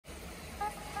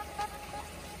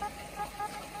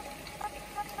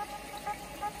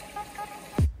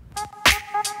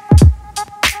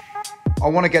I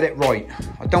want to get it right.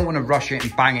 I don't want to rush it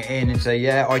and bang it in and say,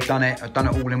 yeah, I've done it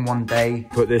all in one day.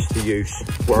 Put this to use,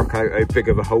 work out how big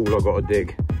of a hole I've got to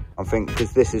dig. I think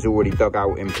because this is already dug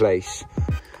out in place.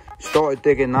 Started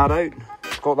digging that out,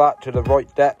 got that to the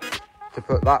right depth to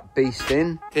put that beast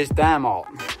in. It's damn hot,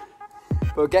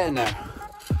 but we're getting there.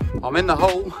 I'm in the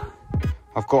hole.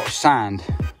 I've got sand,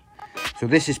 so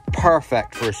this is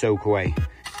perfect for a soakaway.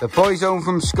 The boy's home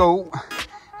from school,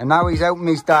 and now he's helping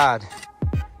his dad.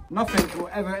 Nothing will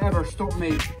ever stop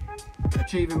me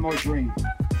achieving my dream.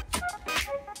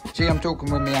 See, I'm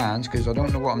talking with my hands because I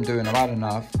don't know what I'm doing. I've had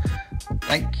enough.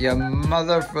 Thank you,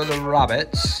 mother, for the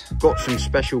rabbits. Got some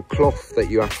special cloth that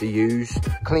you have to use.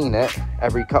 Clean it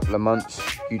every couple of months.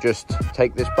 You just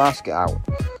take this basket out.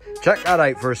 Check that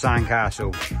out for a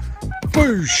sandcastle.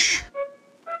 Boosh!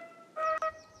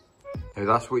 Now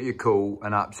that's what you call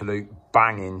an absolute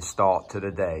banging start to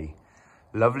the day.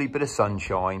 Lovely bit of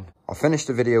sunshine. I finished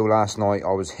the video last night.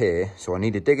 I was here, so I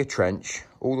need to dig a trench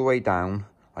all the way down.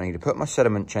 I need to put my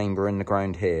sediment chamber in the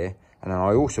ground here, and then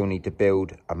I also need to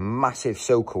build a massive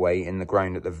soakaway in the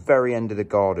ground at the very end of the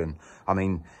garden. I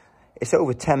mean, it's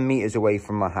over 10 meters away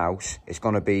from my house. It's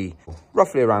going to be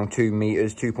roughly around 2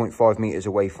 meters, 2.5 meters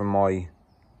away from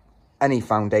any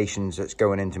foundations that's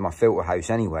going into my filter house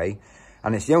anyway.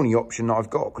 And it's the only option that I've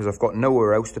got because I've got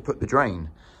nowhere else to put the drain.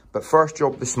 But first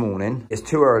job this morning, it's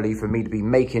too early for me to be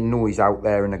making noise out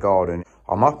there in the garden.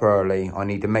 I'm up early, I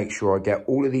need to make sure I get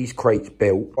all of these crates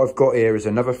built. I've got here is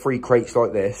another 3 crates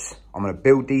like this. I'm gonna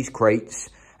build these crates,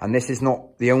 and this is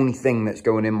not the only thing that's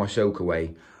going in my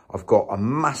soakaway. I've got a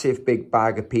massive big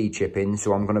bag of pea chipping,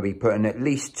 so I'm gonna be putting at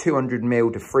least 200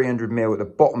 mil to 300 mil at the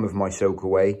bottom of my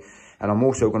soakaway. And I'm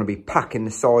also gonna be packing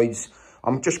the sides.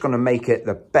 I'm just going to make it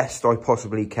the best I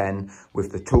possibly can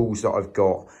with the tools that I've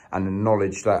got and the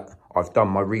knowledge that I've done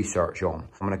my research on.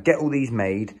 I'm going to get all these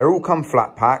made. They all come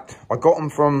flat packed. I got them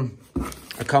from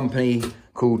a company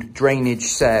called Drainage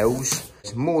Sales.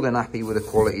 I'm more than happy with the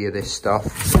quality of this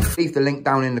stuff. Leave the link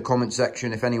down in the comment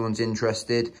section if anyone's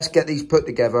interested. Let's get these put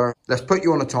together. Let's put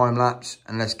you on a time lapse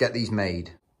and let's get these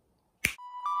made.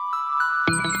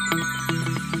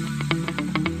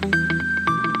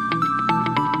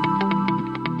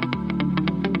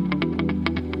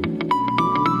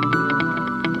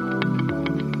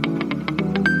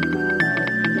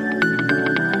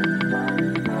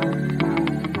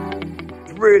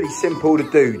 Really simple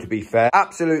to do, to be fair.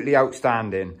 Absolutely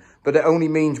outstanding, but it only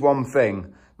means one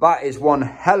thing. That is one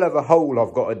hell of a hole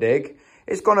I've got to dig.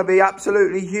 It's going to be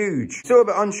absolutely huge. Still a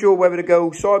bit unsure whether to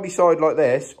go side by side like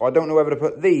this. I don't know whether to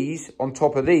put these on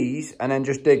top of these and then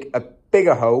just dig a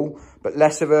bigger hole, but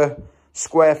less of a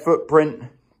square footprint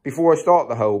before I start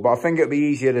the hole. But I think it'd be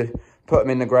easier to put them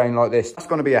in the ground like this. That's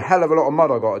going to be a hell of a lot of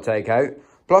mud I've got to take out.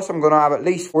 Plus I'm going to have at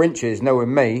least 4 inches,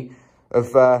 knowing me,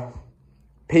 of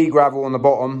pea gravel on the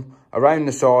bottom, around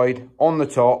the side, on the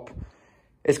top.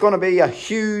 It's going to be a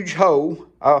huge hole,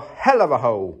 a hell of a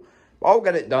hole. But I'll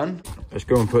get it done. Let's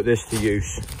go and put this to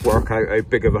use. Work out how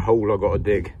big of a hole I've got to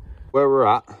dig. Where we're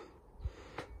at,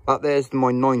 that there's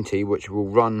my 90, which will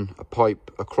run a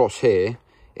pipe across here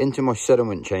into my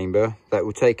sediment chamber. That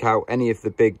will take out any of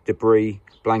the big debris,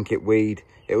 blanket weed.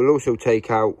 It will also take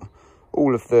out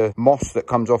all of the moss that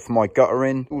comes off my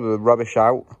guttering, all the rubbish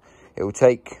out. It will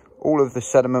take all of the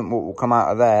sediment what will come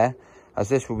out of there, as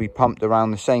this will be pumped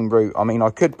around the same route. I mean, I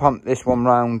could pump this one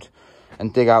round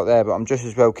and dig out there, but I'm just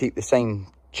as well keep the same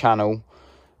channel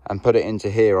and put it into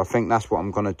here. I think that's what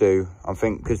I'm going to do. I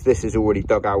think because this is already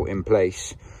dug out in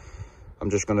place,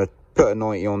 I'm just going to put a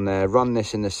 90 on there, run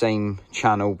this in the same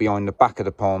channel behind the back of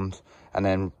the pond, and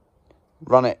then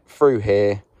run it through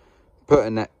here, put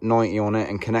a 90 on it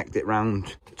and connect it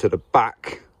round to the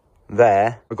back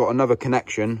there. I've got another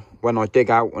connection when I dig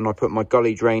out and I put my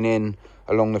gully drain in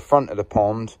along the front of the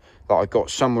pond, that I got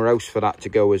somewhere else for that to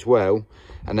go as well.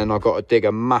 And then I've got to dig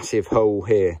a massive hole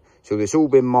here. So it's all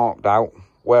been marked out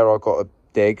where I got to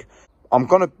dig. I'm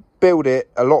going to build it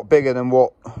a lot bigger than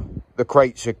what the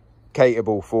crates are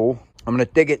capable for. I'm going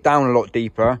to dig it down a lot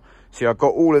deeper. See, I've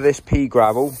got all of this pea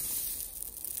gravel,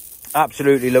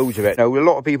 absolutely loads of it. Now, a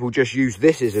lot of people just use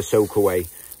this as a soakaway.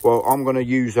 Well, I'm going to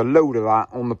use a load of that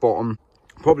on the bottom.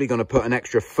 Probably going to put an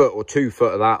extra 1 or 2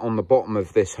 foot of that on the bottom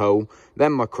of this hole.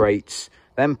 Then my crates.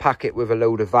 Then pack it with a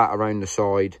load of that around the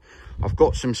side. I've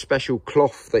got some special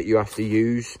cloth that you have to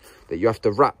use, that you have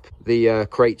to wrap the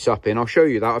crates up in. I'll show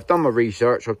you that. I've done my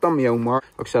research. I've done my own work.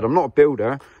 Like I said, I'm not a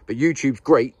builder, but YouTube's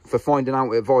great for finding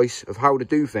out advice of how to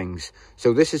do things.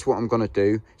 So this is what I'm going to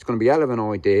do. It's going to be a hell of an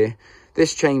idea.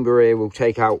 This chamber here will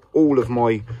take out all of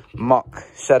my muck,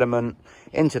 sediment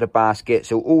into the basket.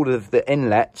 So all of the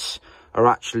inlets are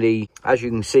actually, as you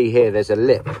can see here, there's a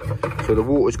lip. So the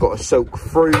water's got to soak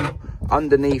through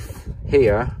underneath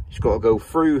here. It's got to go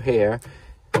through here,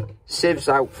 sieves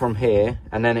out from here,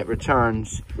 and then it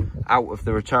returns out of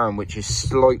the return, which is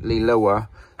slightly lower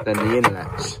than the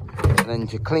inlets. And then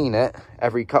to clean it,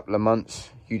 every couple of months,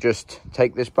 you just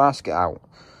take this basket out.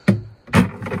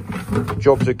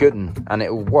 Job's a good one, and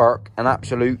it'll work an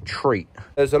absolute treat.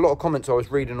 There's a lot of comments I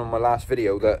was reading on my last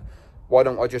video that why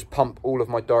don't I just pump all of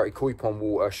my dirty koi pond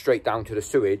water straight down to the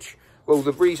sewage? Well,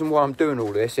 the reason why I'm doing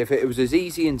all this, if it was as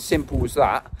easy and simple as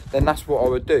that, then that's what I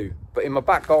would do. But in my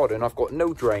back garden, I've got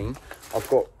no drain. I've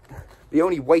got the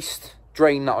only waste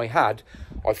drain that I had,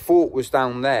 I thought was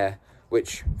down there,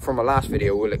 which from my last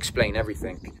video will explain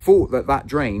everything. Thought that that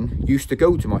drain used to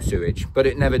go to my sewage, but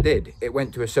it never did. It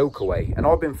went to a Soakaway, and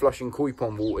I've been flushing koi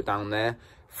pond water down there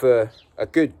for a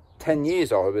good 10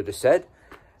 years, I would have said.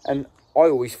 And I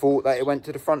always thought that it went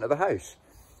to the front of the house.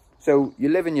 So you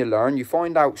live and you learn, you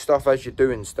find out stuff as you're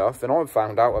doing stuff, and I've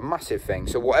found out a massive thing.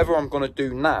 So whatever I'm going to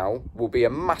do now will be a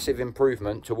massive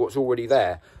improvement to what's already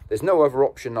there. There's no other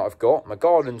option that I've got. My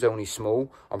garden's only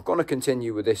small. I'm going to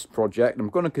continue with this project. I'm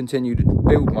going to continue to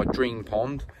build my dream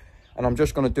pond, and I'm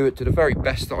just going to do it to the very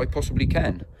best that I possibly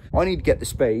can. I need to get the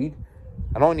spade,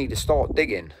 and I need to start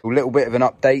digging. A little bit of an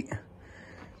update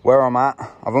where I'm at.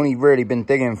 I've only really been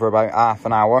digging for about half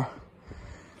an hour.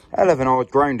 Hell of an hard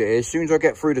ground it is. As soon as I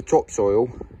get through the topsoil,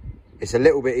 it's a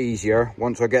little bit easier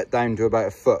once I get down to about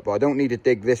a foot, but I don't need to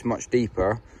dig this much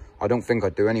deeper. I don't think I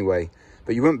do anyway.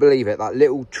 But you wouldn't believe it, that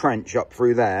little trench up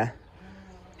through there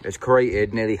has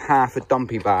created nearly half a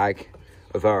dumpy bag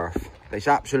of earth. It's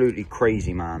absolutely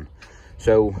crazy, man.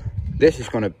 So this is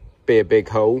going to be a big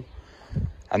hole,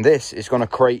 and this is going to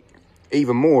create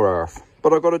even more earth.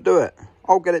 But I've got to do it.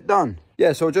 I'll get it done.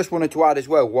 Yeah, so I just wanted to add as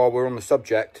well, while we're on the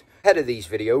subject, ahead of these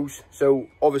videos, so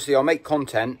obviously I make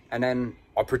content, and then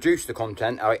I produce the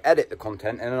content, I edit the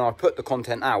content, and then I put the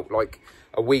content out like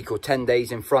a week or 10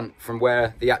 days in front from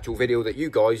where the actual video that you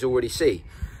guys already see.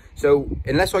 So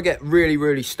unless I get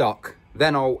really stuck,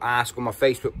 then I'll ask on my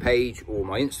Facebook page or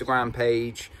my Instagram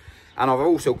page, and I've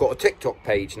also got a TikTok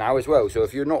page now as well. So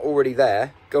if you're not already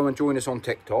there, go and join us on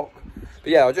TikTok. But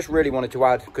yeah, I just really wanted to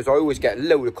add, because I always get a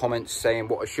load of comments saying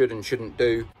what I should and shouldn't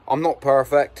do. I'm not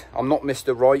perfect. I'm not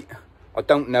Mr. Right. I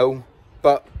don't know.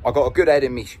 But I got a good head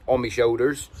on my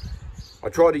shoulders. I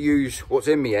try to use what's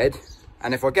in my head.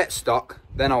 And if I get stuck,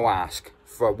 then I'll ask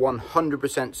for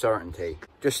 100% certainty.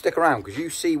 Just stick around, because you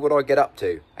see what I get up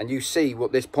to. And you see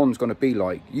what this pond's going to be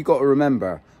like. You got to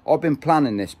remember, I've been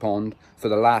planning this pond for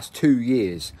the last 2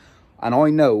 years. And I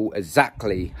know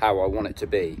exactly how I want it to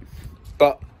be.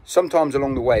 But sometimes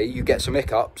along the way, you get some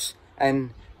hiccups,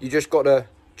 and you just got to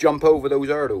jump over those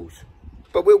hurdles.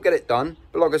 But we'll get it done.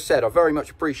 But like I said, I very much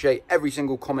appreciate every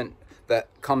single comment that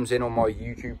comes in on my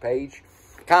YouTube page.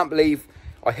 Can't believe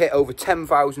I hit over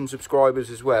 10,000 subscribers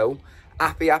as well.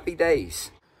 Happy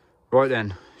days. Right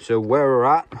then, so where we're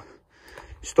at,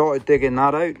 started digging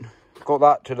that out. Got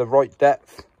that to the right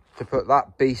depth to put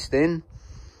that beast in.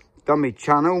 Done my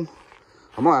channel.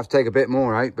 I might have to take a bit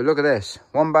more out, but look at this.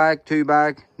 1 bag, 2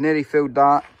 bag, nearly filled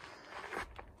that.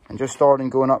 And just starting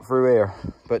going up through here.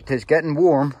 But 'tis getting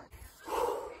warm.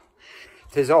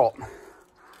 'Tis hot.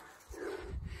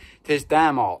 'Tis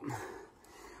damn hot.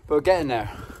 But we're getting there.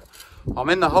 I'm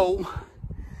in the hole.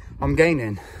 I'm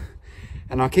gaining.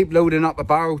 And I keep loading up a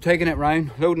barrel, taking it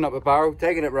round. Loading up a barrel,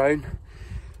 taking it round.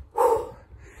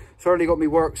 Certainly got me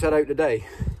work set out today.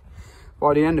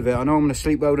 By the end of it, I know I'm going to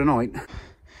sleep well tonight.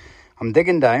 I'm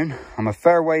digging down. I'm a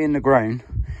fair way in the ground.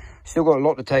 Still got a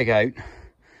lot to take out.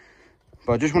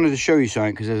 But I just wanted to show you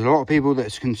something, because there's a lot of people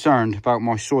that's concerned about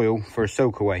my soil for a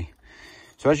Soakaway.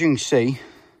 So as you can see,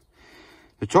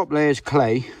 the top layer is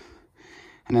clay.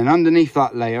 And then underneath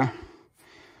that layer,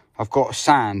 I've got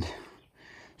sand.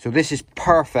 So this is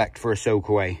perfect for a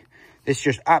Soakaway. This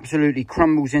just absolutely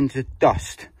crumbles into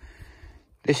dust.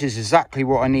 This is exactly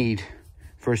what I need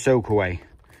for a Soakaway.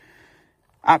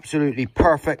 Absolutely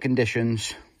perfect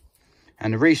conditions.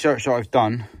 And the research that I've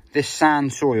done, this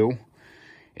sand soil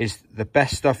is the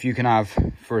best stuff you can have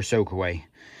for a Soakaway.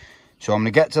 So I'm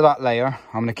going to get to that layer.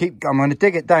 I'm going to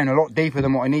dig it down a lot deeper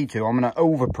than what I need to. I'm going to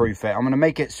overproof it. I'm going to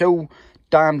make it so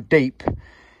damn deep.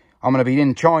 I'm going to be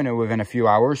in China within a few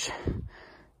hours.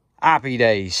 Happy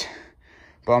days.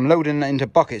 But I'm loading it into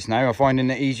buckets now. I'm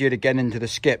finding it easier to get into the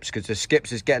skips, because the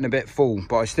skips is getting a bit full.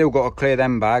 But I still got to clear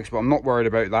them bags, but I'm not worried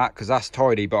about that, because that's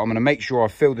tidy. But I'm going to make sure I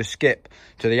fill the skip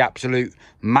to the absolute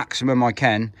maximum I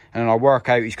can. And then I'll work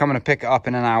out, he's coming to pick it up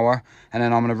in an hour. And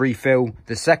then I'm going to refill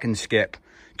the second skip.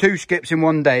 2 skips in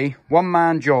one day, 1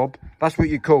 man job. That's what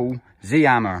you call the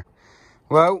hammer.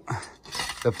 Well,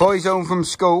 The boy's home from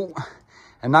school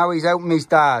and now he's helping his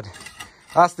dad.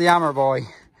 That's the hammer, boy.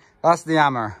 That's the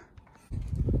hammer.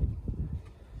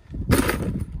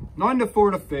 9 to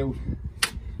 4 to field.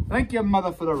 Thank your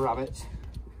mother for the rabbits.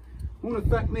 Won't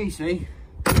affect me, see?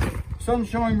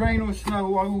 Sunshine, rain or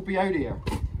snow, I will be out here.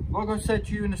 Like I said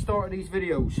to you in the start of these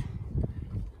videos,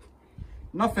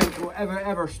 nothing will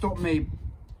ever stop me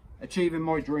achieving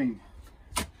my dream.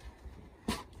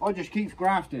 I just keep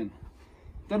grafting.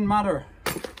 Doesn't matter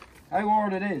how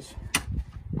hard it is.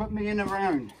 Put me in a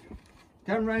round.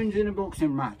 10 rounds in a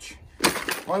boxing match.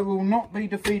 I will not be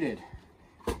defeated.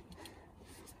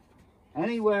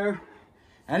 Anywhere,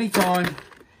 anytime,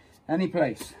 any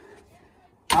place.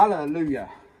 Hallelujah.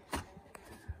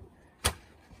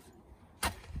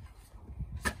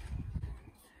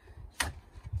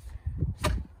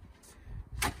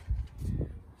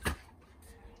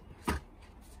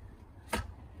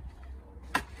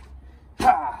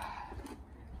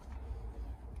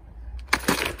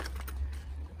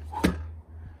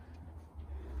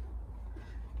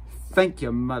 Thank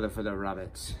your mother for the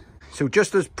rabbits. So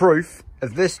just as proof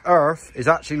of this earth is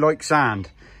actually like sand,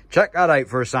 check that out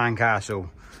for a sandcastle.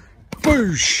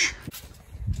 Boosh!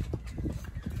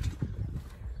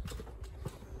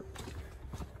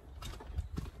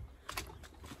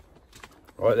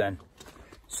 Right then,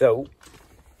 so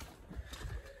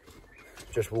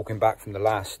just walking back from the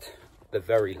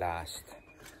very last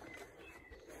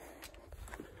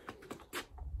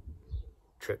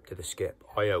trip to the skip,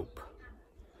 I hope.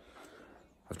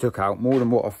 I've took out more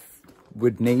than what I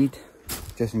would need,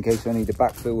 just in case I need to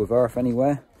backfill with earth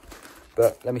anywhere.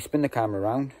 But let me spin the camera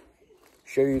around,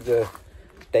 show you the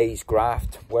day's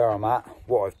graft, where I'm at,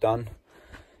 what I've done.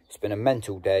 It's been a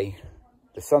mental day.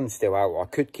 The sun's still out, I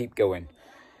could keep going.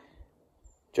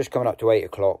 Just coming up to 8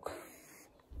 o'clock,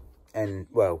 and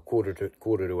well, quarter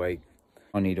to 8.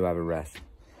 I need to have a rest.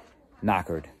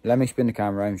 Knackered. Let me spin the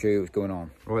camera around and show you what's going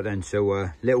on. Right then, so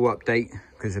little update,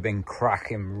 because I've been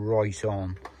cracking right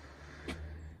on.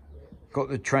 Got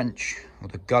the trench, or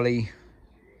the gully,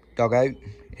 dug out.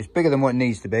 It's bigger than what it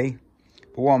needs to be.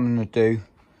 But what I'm going to do,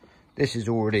 this is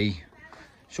already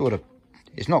sort of,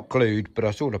 it's not glued, but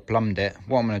I sort of plumbed it.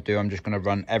 What I'm going to do, I'm just going to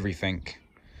run everything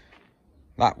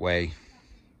that way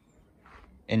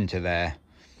into there.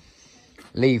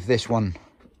 Leave this one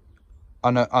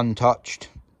untouched,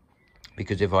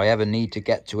 because if I ever need to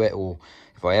get to it, or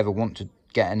if I ever want to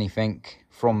get anything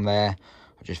from there,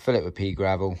 I just fill it with pea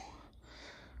gravel.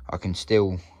 I can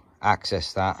still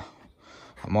access that.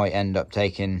 I might end up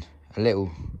taking a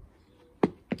little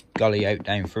gully out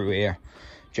down through here,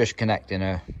 just connecting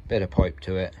a bit of pipe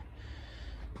to it,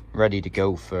 ready to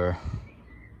go for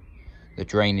the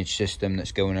drainage system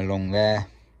that's going along there.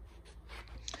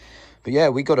 But yeah,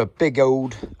 we got a big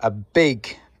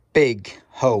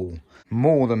hole,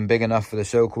 more than big enough for the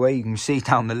Soakaway. You can see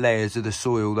down the layers of the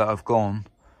soil that I've gone,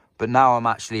 but now I'm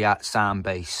actually at sand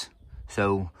base.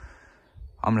 So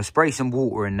I'm going to spray some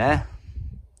water in there,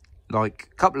 like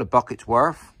a couple of buckets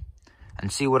worth,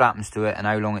 and see what happens to it and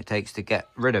how long it takes to get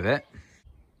rid of it.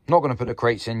 I'm not going to put the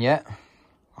crates in yet.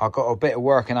 I've got a bit of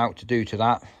working out to do to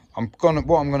that. What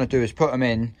I'm going to do is put them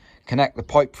in, connect the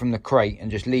pipe from the crate,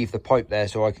 and just leave the pipe there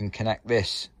so I can connect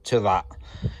this to that.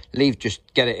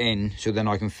 Just get it in, so then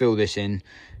I can fill this in,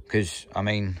 because I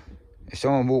mean, if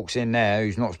someone walks in there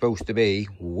who's not supposed to be,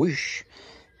 whoosh,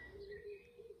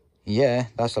 yeah,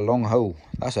 that's a long hole.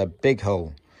 That's a big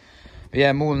hole. But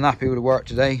yeah, more than happy with the work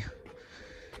today.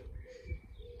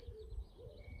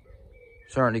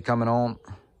 Certainly coming on.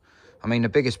 I mean, the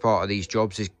biggest part of these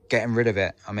jobs is getting rid of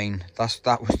it. I mean,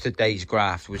 that was today's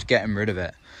graft, was getting rid of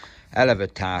it. Hell of a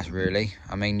task, really.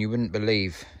 I mean, you wouldn't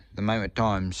believe the amount of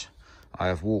times I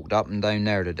have walked up and down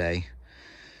there today.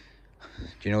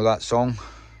 Do you know that song?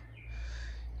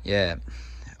 Yeah,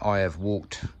 I have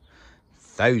walked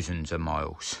thousands of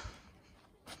miles,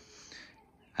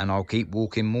 and I'll keep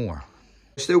walking more.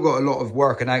 Still got a lot of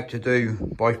working out to do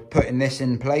by putting this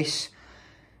in place.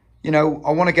 You know,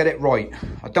 I want to get it right.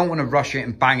 I don't want to rush it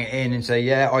and bang it in and say,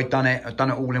 yeah, I've done it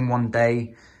all in one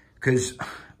day, because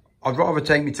I'd rather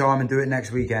take my time and do it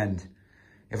next weekend.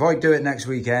 If I do it next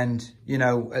weekend, you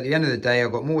know, at the end of the day,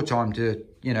 I've got more time to,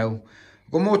 you know,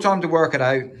 I've got more time to work it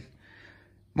out,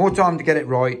 more time to get it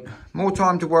right, more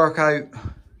time to work out.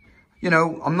 You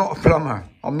know, I'm not a plumber.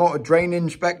 I'm not a drain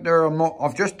inspector.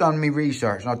 I've just done my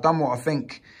research, and I've done what I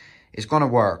think is going to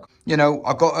work. You know,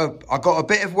 I got a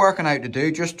bit of working out to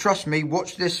do. Just trust me,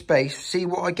 watch this space, see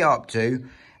what I get up to,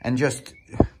 and just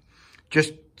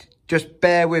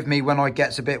bear with me when I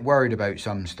gets a bit worried about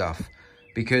some stuff,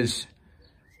 because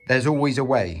there's always a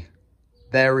way.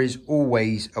 There is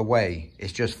always a way.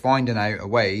 It's just finding out a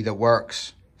way that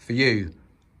works for you,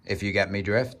 if you get me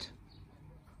drift.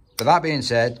 But that being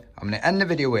said, I'm going to end the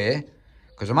video here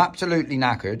because I'm absolutely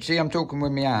knackered. See, I'm talking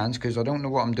with my hands because I don't know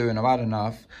what I'm doing. I've had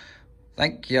enough.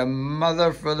 Thank you,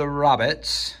 mother, for the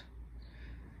rabbits.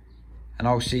 And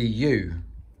I'll see you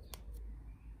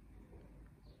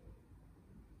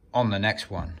on the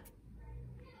next one.